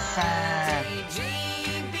sad.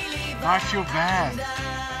 Now I feel bad.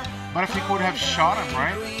 But if he could have shot him,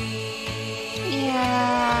 right?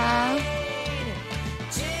 Yeah.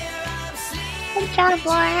 Good job,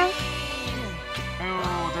 Laura.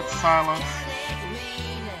 Oh, that's silence.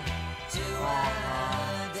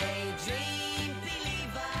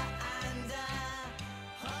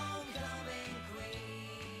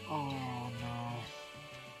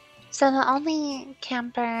 So the only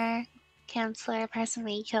camper counselor person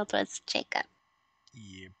we killed was Jacob.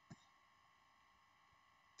 Yep.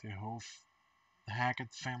 The whole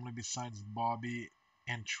Hackett family besides Bobby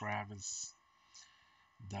and Travis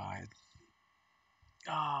died.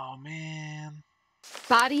 Oh man.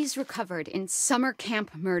 Bodies recovered in summer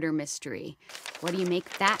camp murder mystery. What do you make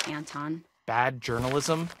of that, Anton? Bad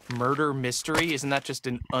journalism? Murder mystery? Isn't that just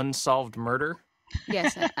an unsolved murder?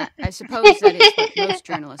 Yes, I suppose that is what most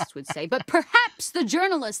journalists would say. But perhaps the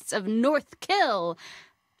journalists of North Kill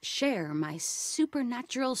share my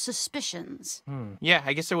supernatural suspicions. Yeah,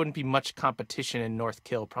 I guess there wouldn't be much competition in North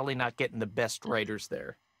Kill. Probably not getting the best writers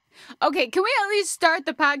there. Okay, can we at least start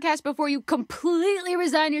the podcast before you completely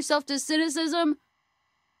resign yourself to cynicism?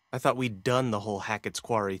 I thought we'd done the whole Hackett's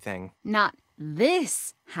Quarry thing. Not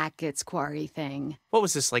this Hackett's Quarry thing. What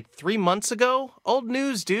was this, like 3 months ago? Old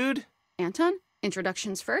news, dude. Anton,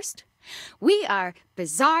 introductions first. We are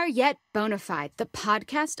Bizarre Yet Bonafide, the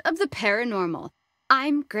podcast of the paranormal.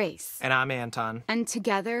 I'm Grace. And I'm Anton. And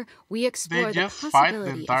together, we explore the just fight the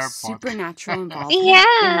possibility entire of supernatural involvement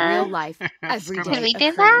Yeah. in real life, everyday Can we do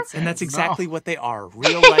that? occurrences. And that's exactly what they are.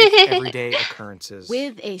 Real-life, everyday occurrences.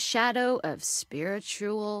 With a shadow of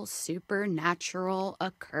spiritual, supernatural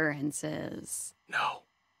occurrences. No.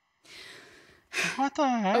 What the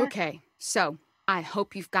heck? Okay, so I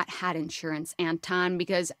hope you've got hat insurance, Anton,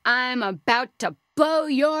 because I'm about to blow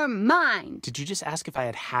your mind. Did you just ask if I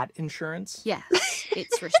had hat insurance? Yes,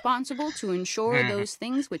 it's responsible to insure those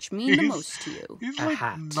things which mean the most to you. He's A like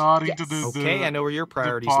hat. nodding Yes. to the Okay, I know where your the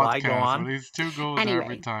priorities lie. Go podcast, on. But he still goes Anyway.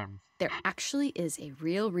 every time. There actually is a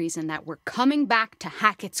real reason that we're coming back to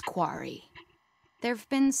Hackett's Quarry. There have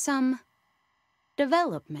been some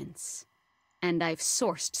developments, and I've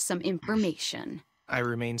sourced some information. I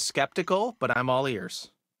remain skeptical, but I'm all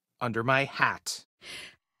ears. Under my hat.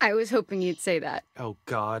 I was hoping you'd say that. Oh,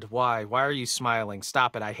 God, why? Why are you smiling?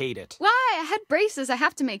 Stop it, I hate it. Why? I had braces. I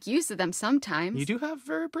have to make use of them sometimes. You do have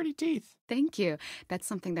very pretty teeth. Thank you. That's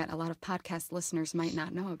something that a lot of podcast listeners might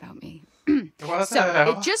not know about me. What So the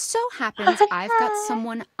hell? it just so happens I've got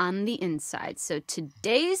someone on the inside. So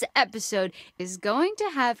today's episode is going to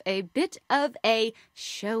have a bit of a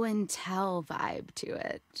show and tell vibe to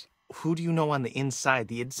it. Who do you know on the inside?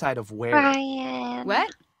 The inside of where? Brian.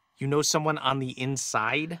 What? You know someone on the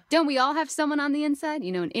inside? Don't we all have someone on the inside?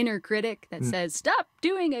 You know, an inner critic that says, stop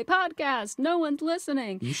doing a podcast. No one's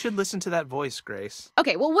listening. You should listen to that voice, Grace.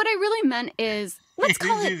 Okay, well, what I really meant is, let's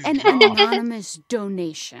call it Jesus an God. anonymous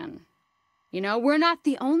donation. You know, we're not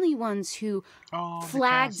the only ones who Oh, the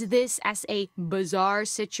flagged cast. this as a bizarre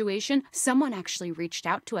situation. Someone actually reached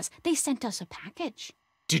out to us. They sent us a package.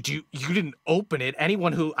 Did you didn't open it? I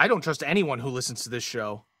don't trust anyone who listens to this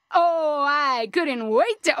show. Oh, I couldn't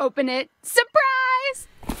wait to open it. Surprise!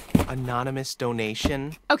 Anonymous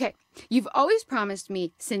donation? Okay, you've always promised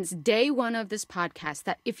me since day one of this podcast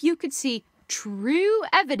that if you could see true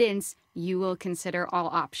evidence, you will consider all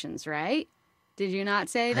options, right? Did you not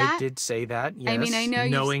say that? I did say that, yes. I mean, I know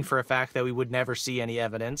knowing for a fact that we would never see any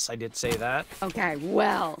evidence, I did say that. Okay,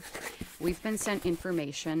 well, we've been sent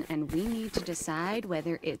information and we need to decide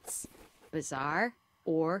whether it's bizarre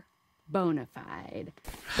or bona fide.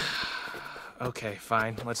 Okay,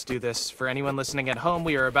 fine. Let's do this. For anyone listening at home,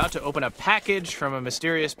 we are about to open a package from a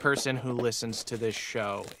mysterious person who listens to this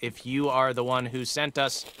show. If you are the one who sent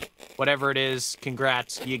us whatever it is,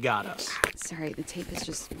 congrats, you got us. Sorry, the tape is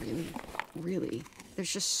just really,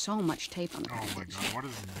 there's just so much tape on the Oh package. my god, what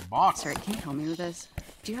is in the box? Sorry, can you help me with this?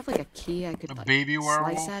 Do you have like a key I could A like, baby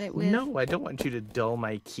werewolf? slice at it with? No, I don't want you to dull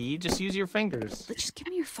my key. Just use your fingers. But just give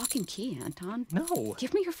me your fucking key, Anton. No.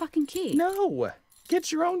 Give me your fucking key. No.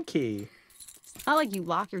 Get your own key. It's not like you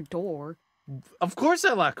lock your door. Of course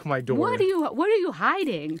I lock my door. What are you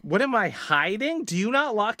hiding? What am I hiding? Do you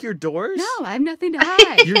not lock your doors? No, I have nothing to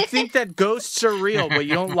hide. You think that ghosts are real, but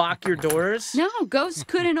you don't lock your doors? No, ghosts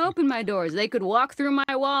couldn't open my doors. They could walk through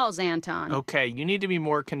my walls, Anton. Okay, you need to be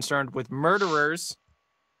more concerned with murderers.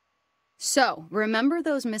 So, remember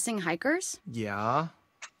those missing hikers? Yeah.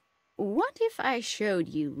 What if I showed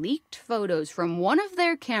you leaked photos from one of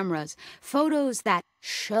their cameras? Photos that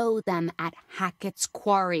show them at Hackett's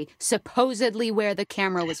Quarry, supposedly where the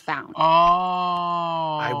camera was found. Oh.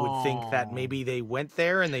 I would think that maybe they went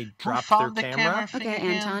there and they dropped their found the camera. camera? Okay,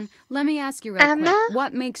 Again? Anton, let me ask you real Emma? quick.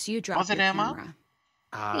 What makes you drop Was it your Emma?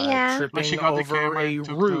 camera? Yeah. Like she Tripping got the over camera a and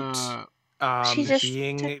took root. She just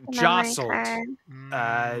Being took the memory jostled. card.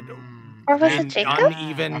 the... Or was it An Jacob?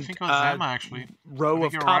 uneven I think it was Emma, actually. I row think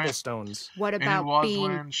of you're right. cobblestones. What And it about was being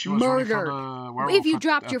when she was running from murdered? the werewolf If you at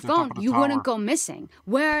dropped your the top phone, of the you wouldn't tower. go missing.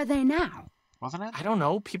 Where are they now? Wasn't it? I don't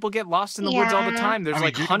know. People get lost in the woods all the Yeah. time. There's I mean,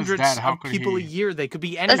 like Jacob is hundreds dead. How of could people a he- year. They could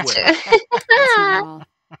be That's anywhere. true. That's not all.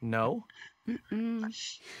 No?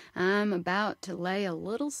 Mm-mm. I'm about to lay a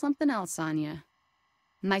little something else on you.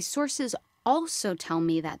 My sources also tell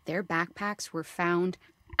me that their backpacks were found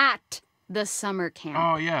at the summer camp.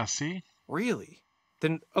 Oh, yeah, see? Really?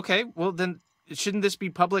 Then, okay, well then, shouldn't this be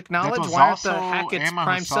public knowledge? was Why aren't the also Hackett's Emma who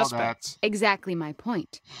prime saw that. suspects? Exactly my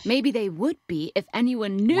point. Maybe they would be if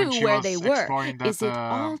anyone knew When she where was they were. exploring that, Is it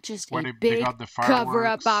all just where a they big got the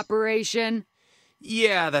cover-up fireworks. operation?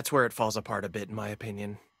 Yeah, that's where it falls apart a bit, in my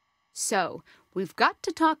opinion. So, we've got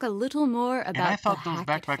to talk a little more about And I thought the those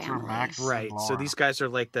Hackett backpacks were family. Max and Right, so Laura. these guys are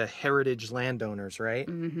like the heritage landowners, right?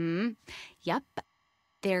 Mm-hmm. Yep.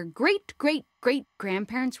 Their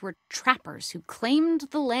great-great-great-grandparents were trappers who claimed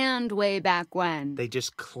the land way back when. They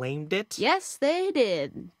just claimed it? Yes, they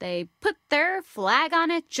did. They put their flag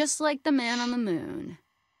on it just like the man on the moon.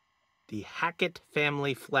 The Hackett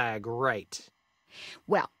family flag, right.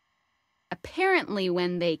 Well, apparently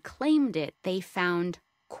when they claimed it, they found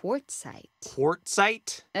quartzite.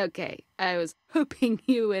 Quartzite? Okay, I was hoping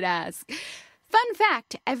you would ask. Fun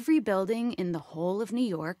fact, every building in the whole of New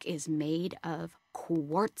York is made of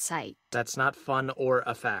quartzite. That's not fun or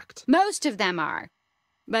a fact. Most of them are,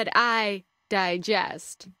 but I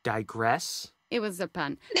digest. Digress? It was a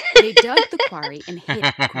pun. They dug the quarry and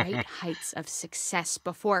hit great heights of success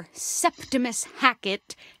before Septimus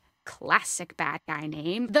Hackett, classic bad guy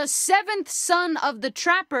name, the seventh son of the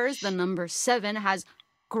trappers, the number 7 has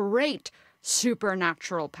great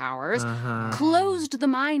supernatural powers, closed the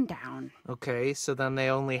mine down. Okay, so then they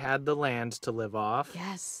only had the land to live off.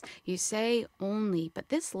 Yes, you say only, but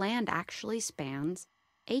this land actually spans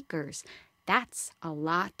acres. That's a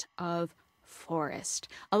lot of forest,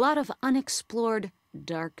 a lot of unexplored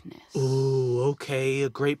darkness. Ooh, okay, a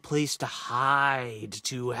great place to hide,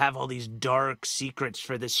 to have all these dark secrets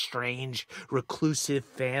for this strange, reclusive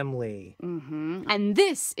family. Mm-hmm. And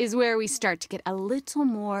this is where we start to get a little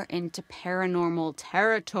more into paranormal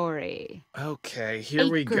territory. Okay, here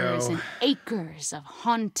we go. Acres and acres of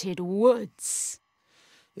haunted woods.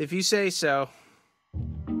 If you say so.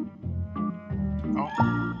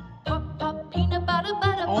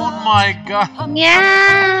 Oh my god!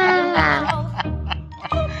 Yeah.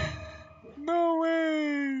 No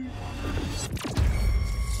way!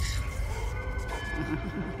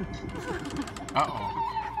 Uh-oh.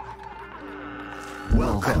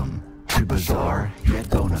 Welcome to Bizarre Yet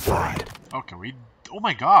Bonafide. Okay, we... Oh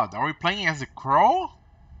my god, are we playing as a crow?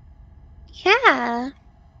 Yeah.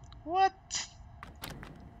 What?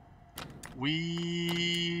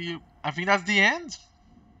 I think that's the end.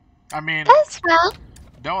 I mean... That's well.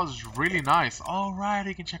 That was really nice. All right,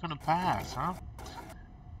 you can check on the past, huh?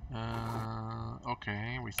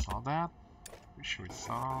 Okay, we saw that. We sure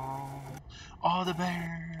saw... Oh, the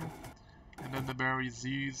bear! And then the bear is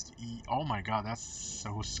used... Oh my god, that's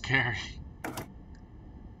so scary.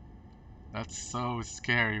 That's so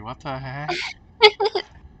scary. What the heck?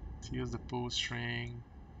 To use the pull string.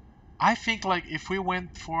 I think like if we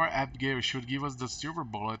went for Abigail, she would give us the silver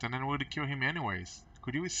bullet and then we would kill him anyways.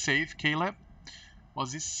 Could you save Caleb?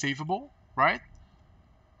 Was this savable? Right?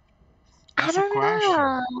 That's I a don't question.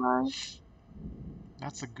 know.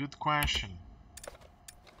 That's a good question.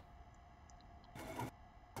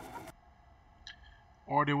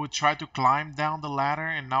 Or they would try to climb down the ladder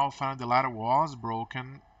and now find the ladder was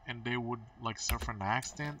broken and they would like suffer an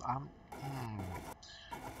accident.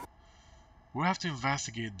 We'll have to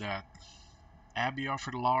investigate that. Abby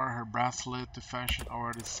offered Laura her bracelet to fashion.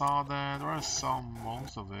 Already saw that. Or I saw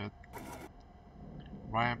most of it.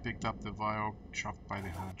 Ryan picked up the vial dropped by the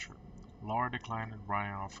hunter. Laura declined and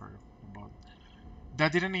Ryan offered. But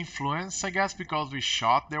that didn't influence, I guess, because we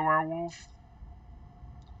shot the werewolf.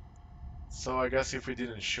 So I guess if we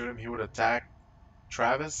didn't shoot him, he would attack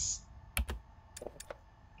Travis.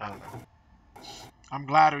 I don't know. I'm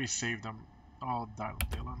glad we saved him. Oh,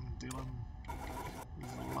 Dylan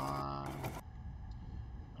is alive.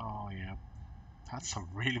 Oh yeah, that's a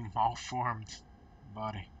really malformed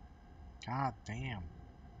body. God damn.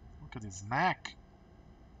 Look at his neck.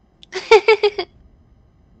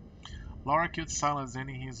 Laura killed Silas,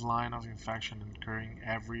 ending his line of infection and curing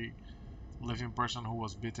every living person who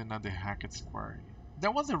was bitten at the Hackett's Quarry.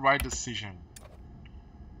 That was the right decision.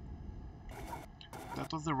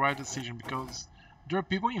 That was the right decision because there are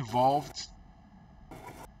people involved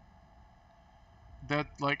that,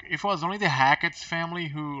 like, if it was only the Hackett's family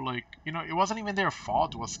who, like, you know, it wasn't even their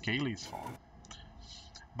fault, it was Kaylee's fault.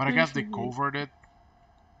 But I guess they covered it.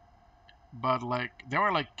 But, like, there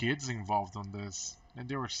were, like, kids involved on this. And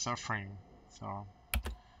they were suffering. So,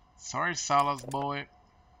 sorry, Salas boy.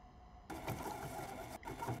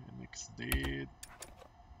 Next dead.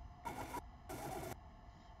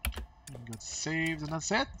 And got saved, and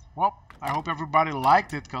that's it. Well, I hope everybody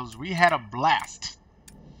liked it, because we had a blast.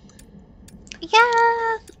 Yeah,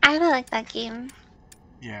 I really like that game.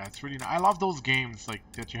 Yeah, it's really nice. I love those games, like,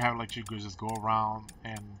 that you have, like, you could just go around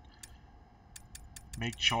and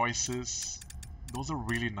make choices. Those are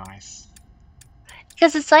really nice.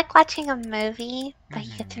 Because it's like watching a movie, but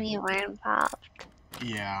you get to be more involved.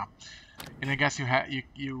 Yeah, and I guess you have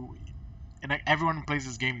and like, everyone plays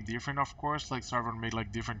this game different, of course. Like, so everyone made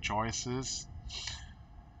like different choices.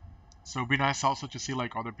 So it'd be nice also to see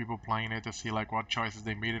like other people playing it to see like what choices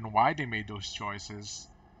they made and why they made those choices.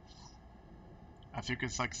 I think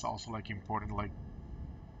it's like also like important like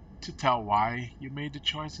to tell why you made the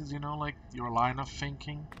choices. You know, like your line of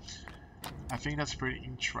thinking. I think that's pretty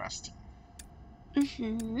interesting.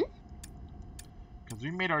 Mm-hmm. Because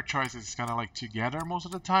we made our choices kind of like together most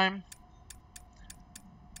of the time,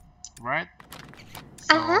 right?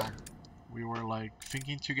 So we were like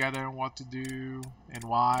thinking together on what to do and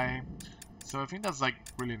why. So I think that's like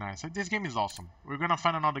really nice. Like, this game is awesome. We're gonna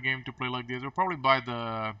find another game to play like this. We'll probably buy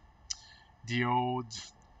the old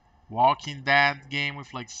Walking Dead game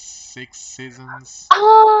with like 6 seasons.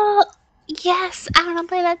 Oh, yes, I want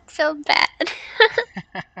to play that so bad.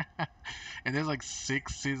 And there's like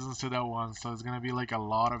 6 seasons to that one, so it's gonna be like a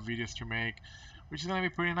lot of videos to make, which is gonna be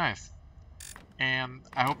pretty nice. And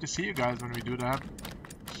I hope to see you guys when we do that.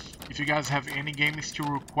 If you guys have any games to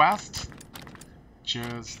request,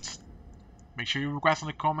 just make sure you request in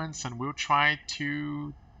the comments and we'll try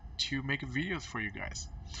to make videos for you guys.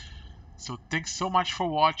 So thanks so much for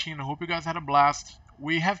watching. I hope you guys had a blast.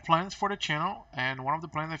 We have plans for the channel, and one of the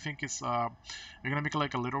plans I think is we're gonna make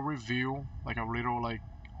like a little review, like a little like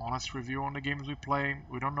honest review on the games we play.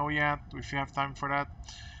 We don't know yet if you have time for that,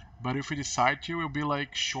 but if we decide to, it'll be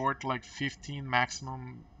like short, like 15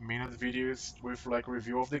 maximum minute videos with like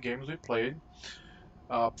review of the games we played.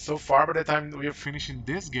 So far, by the time we are finishing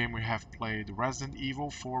this game, we have played Resident Evil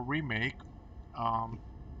 4 Remake,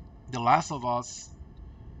 The Last of Us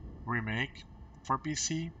Remake for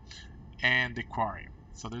PC, and the Quarry.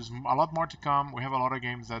 So there's a lot more to come. We have a lot of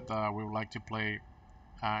games that we would like to play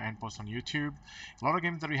and post on YouTube. A lot of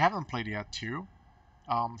games that we haven't played yet too.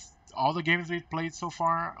 All the games we've played so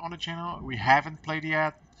far on the channel, we haven't played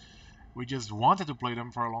yet. We just wanted to play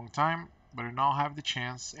them for a long time. but we now have the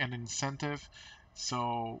chance and incentive,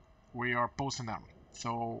 so we are posting them.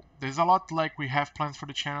 So there's a lot like we have plans for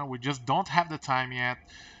the channel, we just don't have the time yet.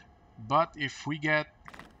 But if we get,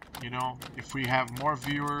 if we have more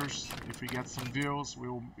viewers, if we get some views,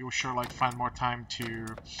 we'll sure like find more time to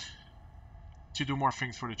do more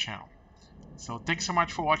things for the channel. So thanks so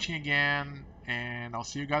much for watching again, and I'll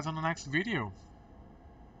see you guys on the next video.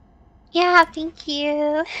 Yeah, thank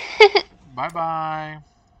you. Bye bye.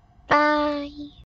 Bye.